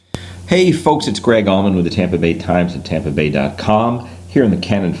Hey folks, it's Greg Allman with the Tampa Bay Times at tampabay.com here in the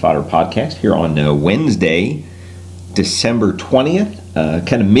Cannon Fodder podcast here on Wednesday, December 20th.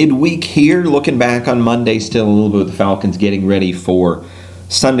 Kind of midweek here, looking back on Monday, still a little bit with the Falcons getting ready for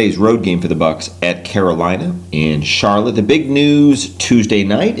Sunday's road game for the Bucs at Carolina in Charlotte. The big news Tuesday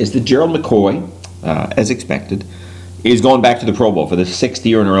night is that Gerald McCoy, as expected, is going back to the Pro Bowl for the sixth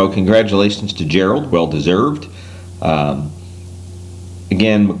year in a row. Congratulations to Gerald, well deserved.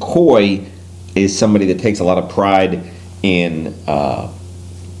 Again, McCoy is somebody that takes a lot of pride in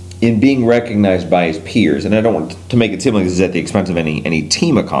being recognized by his peers. And I don't want to make it seem like this is at the expense of any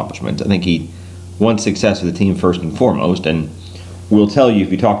team accomplishment. I think he wants success with the team first and foremost. And we'll tell you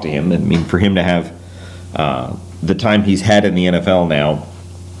if you talk to him. I mean, for him to have the time he's had in the NFL now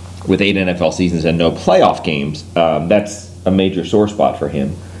with 8 NFL seasons and no playoff games, that's a major sore spot for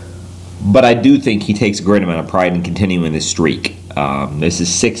him. But I do think he takes a great amount of pride in continuing this streak. This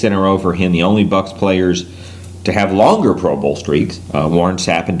is 6 in a row for him. The only Bucs players to have longer Pro Bowl streaks, Warren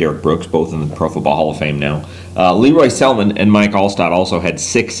Sapp and Derek Brooks, both in the Pro Football Hall of Fame now. Leroy Selman and Mike Alstott also had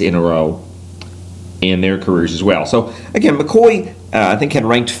 6 in a row in their careers as well. So, again, McCoy, I think, had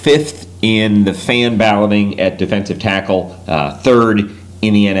ranked 5th in the fan balloting at defensive tackle, 3rd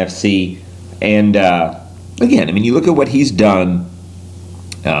in the NFC. And, again, I mean, you look at what he's done.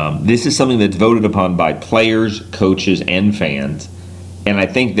 This is something that's voted upon by players, coaches, and fans. And I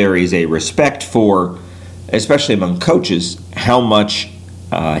think there is a respect for, especially among coaches, how much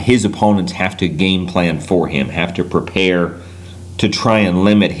his opponents have to game plan for him, have to prepare to try and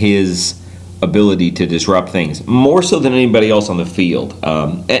limit his ability to disrupt things, more so than anybody else on the field.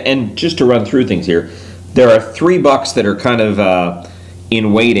 And just to run through things here, there are 3 Bucs that are kind of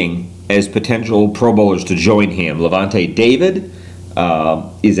in waiting as potential Pro Bowlers to join him. Lavonte David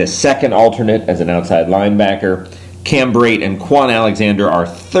is a second alternate as an outside linebacker. Cam Brate and Quan Alexander are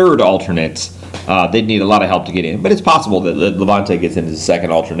third alternates. They'd need a lot of help to get in, but it's possible that Lavonte gets in as a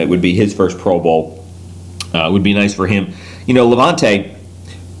second alternate. Would be his first Pro Bowl. Would be nice for him. You know, Lavonte,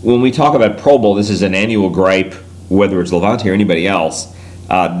 when we talk about Pro Bowl, this is an annual gripe, whether it's Lavonte or anybody else.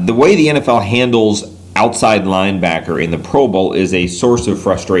 The way the NFL handles outside linebacker in the Pro Bowl is a source of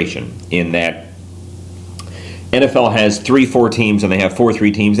frustration in that NFL has 3-4 teams and they have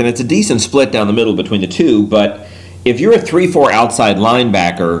 4-3 teams, and it's a decent split down the middle between the two. But if you're a 3-4 outside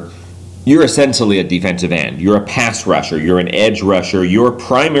linebacker, you're essentially a defensive end. You're a pass rusher. You're an edge rusher. Your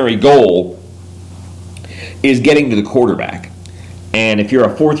primary goal is getting to the quarterback. And if you're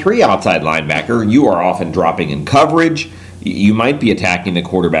a 4-3 outside linebacker, you are often dropping in coverage. You might be attacking the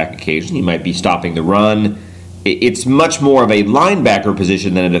quarterback occasionally. You might be stopping the run. It's much more of a linebacker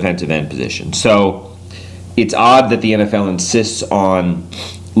position than a defensive end position. So it's odd that the NFL insists on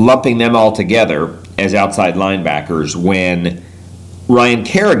lumping them all together as outside linebackers when Ryan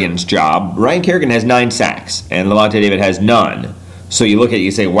Kerrigan's job, Ryan Kerrigan has 9 sacks and Lavonte David has none. So you look at it,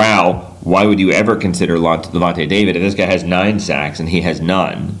 you say, wow, why would you ever consider Lavonte David if this guy has 9 sacks and he has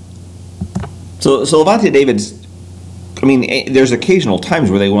none? So Lavonte David's, I mean, there's occasional times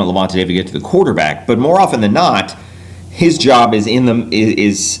where they want Lavonte David to get to the quarterback, but more often than not, his job is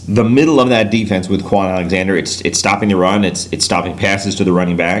is the middle of that defense with Quan Alexander. It's stopping the run. It's stopping passes to the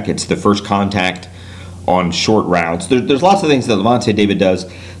running back. It's the first contact on short routes. There's lots of things that Lavonte David does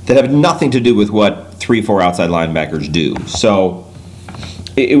that have nothing to do with what 3-4 outside linebackers do. So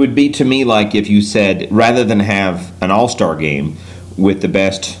it would be to me like if you said, rather than have an all-star game with the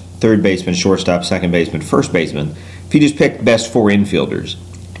best third baseman, shortstop, second baseman, first baseman, if you just picked best 4 infielders,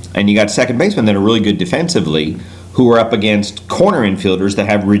 and you got second basemen that are really good defensively, who are up against corner infielders that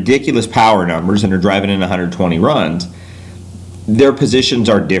have ridiculous power numbers and are driving in 120 runs, their positions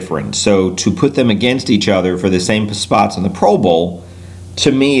are different. So to put them against each other for the same spots in the Pro Bowl,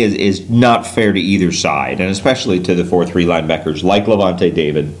 to me, is not fair to either side, and especially to the 4-3 linebackers like Lavonte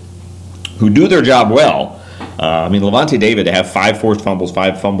David, who do their job well. I mean, Lavonte David, to have 5 forced fumbles,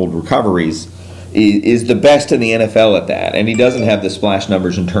 5 fumbled recoveries, is the best in the NFL at that. And he doesn't have the splash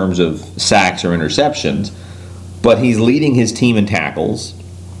numbers in terms of sacks or interceptions, but he's leading his team in tackles,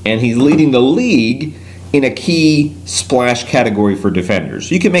 and he's leading the league in a key splash category for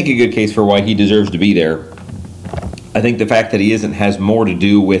defenders. You can make a good case for why he deserves to be there. I think the fact that he isn't has more to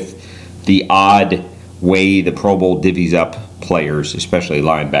do with the odd way the Pro Bowl divvies up players, especially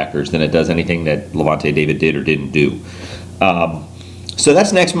linebackers, than it does anything that Lavonte David did or didn't do. So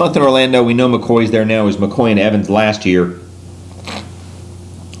that's next month in Orlando. We know McCoy's there now. It was McCoy and Evans last year.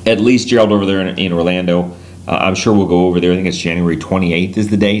 At least Gerald over there in Orlando. I'm sure we'll go over there. I think it's January 28th is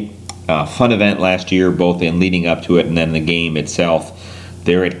the date. Fun event last year, both in leading up to it and then the game itself.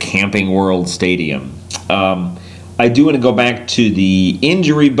 They're at Camping World Stadium. I do want to go back to the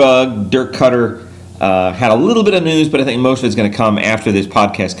injury bug. Dirk Cutter had a little bit of news, but I think most of it's going to come after this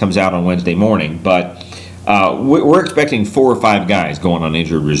podcast comes out on Wednesday morning. But we're expecting 4 or 5 guys going on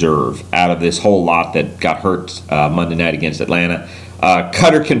injured reserve out of this whole lot that got hurt Monday night against Atlanta.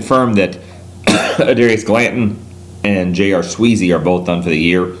 Cutter confirmed that Adarius Glanton and J.R. Sweezy are both done for the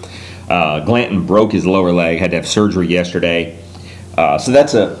year. Glanton broke his lower leg, had to have surgery yesterday. So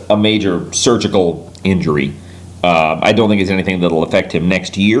that's a major surgical injury. I don't think it's anything that'll affect him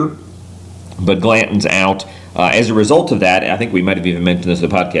next year, but Glanton's out. As a result of that, I think we might have even mentioned this in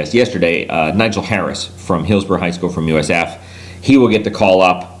the podcast yesterday, Nigel Harris from Hillsborough High School from USF, he will get the call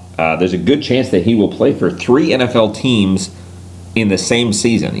up. There's a good chance that he will play for 3 NFL teams in the same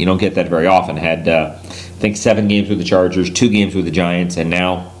season. You don't get that very often. Had, I think, 7 games with the Chargers, 2 games with the Giants, and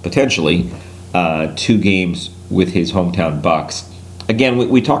now potentially 2 games with his hometown Bucks. Again,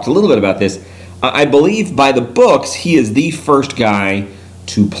 we talked a little bit about this. I believe by the books, he is the first guy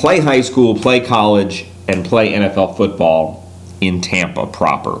to play high school, play college, and play NFL football in Tampa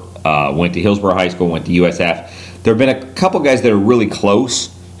proper. Went to Hillsborough High School, went to USF. There have been a couple guys that are really close.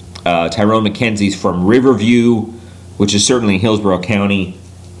 Tyrone McKenzie's from Riverview, which is certainly Hillsborough County.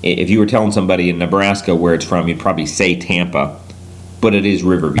 If you were telling somebody in Nebraska where it's from, you'd probably say Tampa, but it is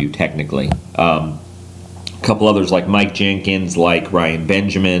Riverview technically. A couple others like Mike Jenkins, like Ryan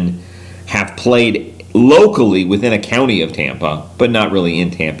Benjamin, have played locally within a county of Tampa, but not really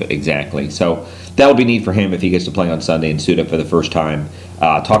in Tampa exactly. So that'll be neat for him if he gets to play on Sunday and suit up for the first time.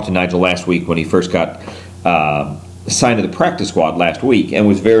 Talked to Nigel last week when he first got signed to the practice squad last week and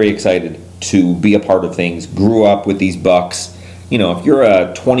was very excited to be a part of things. Grew up with these Bucks. You know, if you're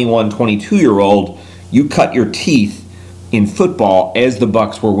a 21, 22-year-old, you cut your teeth in football as the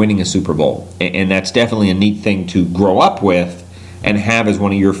Bucks were winning a Super Bowl. And that's definitely a neat thing to grow up with and have as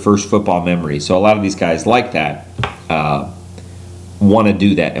one of your first football memories. So a lot of these guys like that want to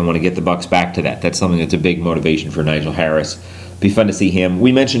do that and want to get the Bucks back to that. That's something that's a big motivation for Nigel Harris. Be fun to see him.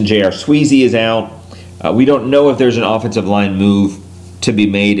 We mentioned J.R. Sweezy is out. We don't know if there's an offensive line move to be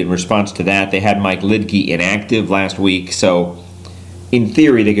made in response to that. They had Mike Lidke inactive last week, so in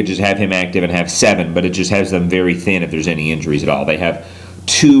theory they could just have him active and have 7, but it just has them very thin if there's any injuries at all. They have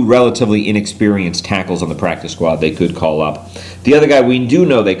 2 relatively inexperienced tackles on the practice squad they could call up. The other guy we do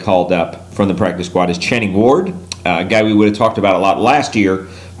know they called up from the practice squad is Channing Ward, a guy we would have talked about a lot last year,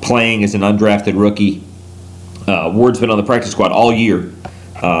 playing as an undrafted rookie. Ward's been on the practice squad all year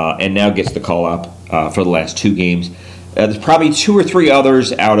and now gets the call up for the last 2 games. There's probably 2 or 3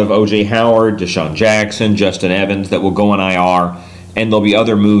 others out of O.J. Howard, Deshaun Jackson, Justin Evans that will go on IR, and there'll be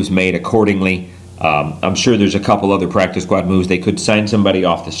other moves made accordingly. I'm sure there's a couple other practice squad moves. They could sign somebody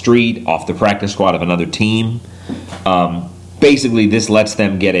off the street, off the practice squad of another team. Basically, this lets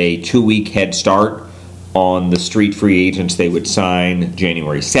them get a 2-week head start on the street free agents they would sign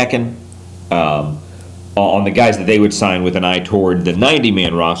January 2nd. On the guys that they would sign with an eye toward the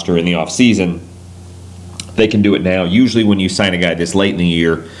 90-man roster in the offseason, they can do it now. Usually when you sign a guy this late in the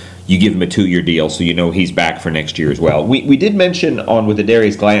year, you give him a 2-year deal so you know he's back for next year as well. We did mention on with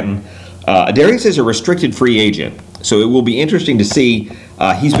Adarius Glanton, Adarius is a restricted free agent, so it will be interesting to see.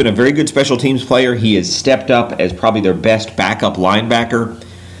 He's been a very good special teams player. He has stepped up as probably their best backup linebacker.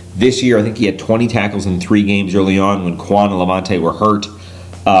 This year, I think he had 20 tackles in 3 games early on when Quan and Lavonte were hurt.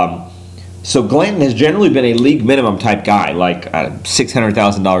 So Glanton has generally been a league minimum type guy, like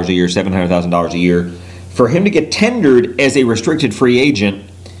 $600,000 a year, $700,000 a year. For him to get tendered as a restricted free agent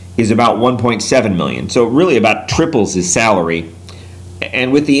is about $1.7 million. So it really about triples his salary.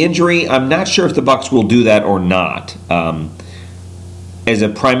 And with the injury, I'm not sure if the Bucks will do that or not. As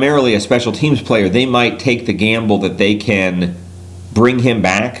primarily a special teams player, they might take the gamble that they can bring him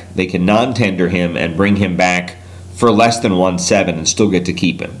back. They can non-tender him and bring him back for less than 1.7 and still get to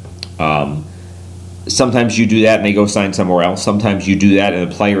keep him. Sometimes you do that and they go sign somewhere else. Sometimes you do that and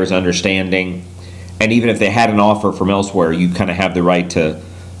the player is understanding. And even if they had an offer from elsewhere, you kind of have the right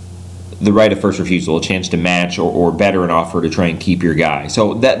of first refusal, a chance to match or better an offer to try and keep your guy.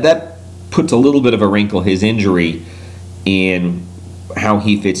 So that puts a little bit of a wrinkle, his injury, in how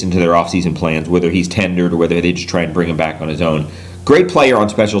he fits into their offseason plans, whether he's tendered or whether they just try and bring him back on his own. Great player on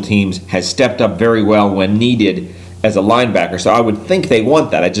special teams, has stepped up very well when needed as a linebacker, so I would think they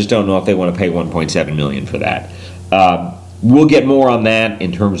want that. I just don't know if they want to pay $1.7 million for that. We'll get more on that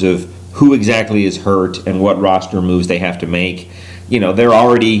in terms of who exactly is hurt and what roster moves they have to make. You know, they're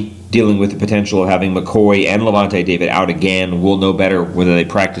already dealing with the potential of having McCoy and Lavonte David out again. We'll know better whether they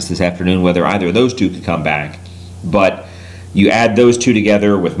practice this afternoon, whether either of those two could come back. But You add those two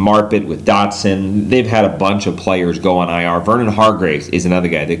together with Marpet, with Dotson. They've had a bunch of players go on IR. Vernon Hargreaves is another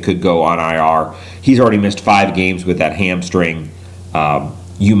guy that could go on IR. He's already missed 5 games with that hamstring.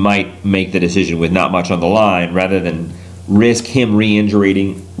 You might make the decision with not much on the line rather than risk him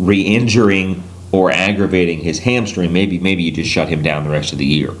re-injuring or aggravating his hamstring. Maybe you just shut him down the rest of the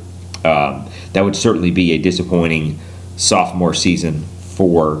year. That would certainly be a disappointing sophomore season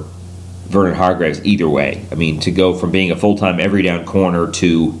for Vernon Hargreaves either way. I mean, to go from being a full-time every down corner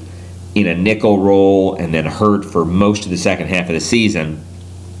to in a nickel role and then hurt for most of the second half of the season,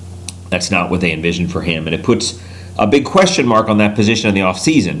 that's not what they envisioned for him. And it puts a big question mark on that position in the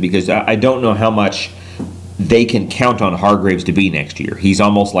offseason because I don't know how much they can count on Hargreaves to be next year. He's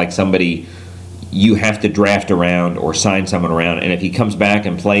almost like somebody you have to draft around or sign someone around, and if he comes back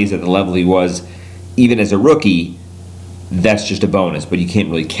and plays at the level he was even as a rookie, that's just a bonus, but you can't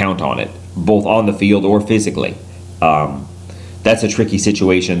really count on it, both on the field or physically. That's a tricky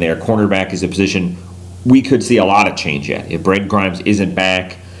situation there. Cornerback is a position we could see a lot of change at. If Brent Grimes isn't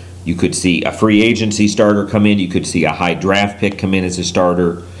back, you could see a free agency starter come in. You could see a high draft pick come in as a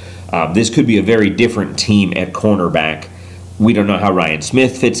starter. This could be a very different team at cornerback. We don't know how Ryan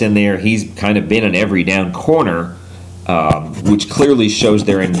Smith fits in there. He's kind of been an every down corner, which clearly shows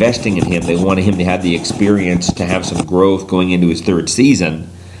they're investing in him. They wanted him to have the experience to have some growth going into his 3rd season.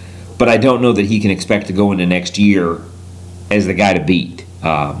 But I don't know that he can expect to go into next year as the guy to beat.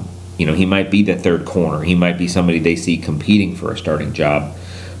 He might be the 3rd corner. He might be somebody they see competing for a starting job.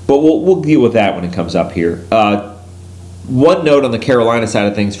 But we'll deal with that when it comes up here. One note on the Carolina side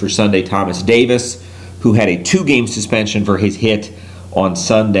of things for Sunday, Thomas Davis, who had a 2-game suspension for his hit on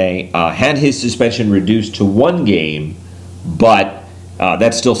Sunday, had his suspension reduced to 1 game, but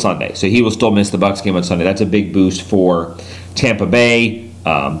that's still Sunday. So he will still miss the Bucs game on Sunday. That's a big boost for Tampa Bay.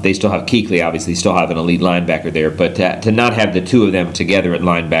 They still have Kuechly, obviously, still have an elite linebacker there, but to not have the two of them together at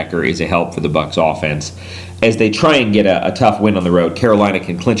linebacker is a help for the Bucs offense. As they try and get a tough win on the road, Carolina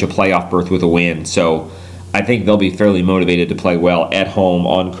can clinch a playoff berth with a win, so I think they'll be fairly motivated to play well at home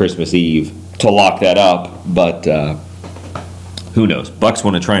on Christmas Eve to lock that up, but who knows? Bucs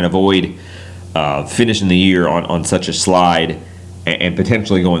want to try and avoid finishing the year on such a slide and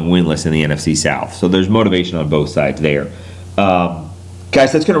potentially going winless in the NFC South. So there's motivation on both sides there.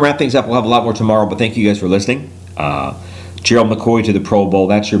 Guys, that's going to wrap things up. We'll have a lot more tomorrow, but thank you guys for listening. Gerald McCoy to the Pro Bowl,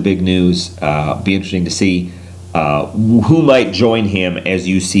 that's your big news. Be interesting to see who might join him as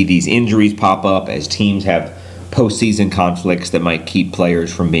you see these injuries pop up, as teams have postseason conflicts that might keep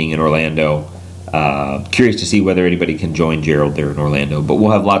players from being in Orlando. Curious to see whether anybody can join Gerald there in Orlando, but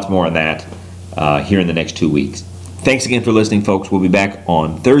we'll have lots more on that here in the next 2 weeks. Thanks again for listening, folks. We'll be back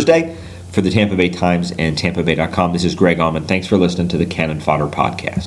on Thursday for the Tampa Bay Times and TampaBay.com. This is Greg Auman. Thanks for listening to the Cannon Fodder Podcast.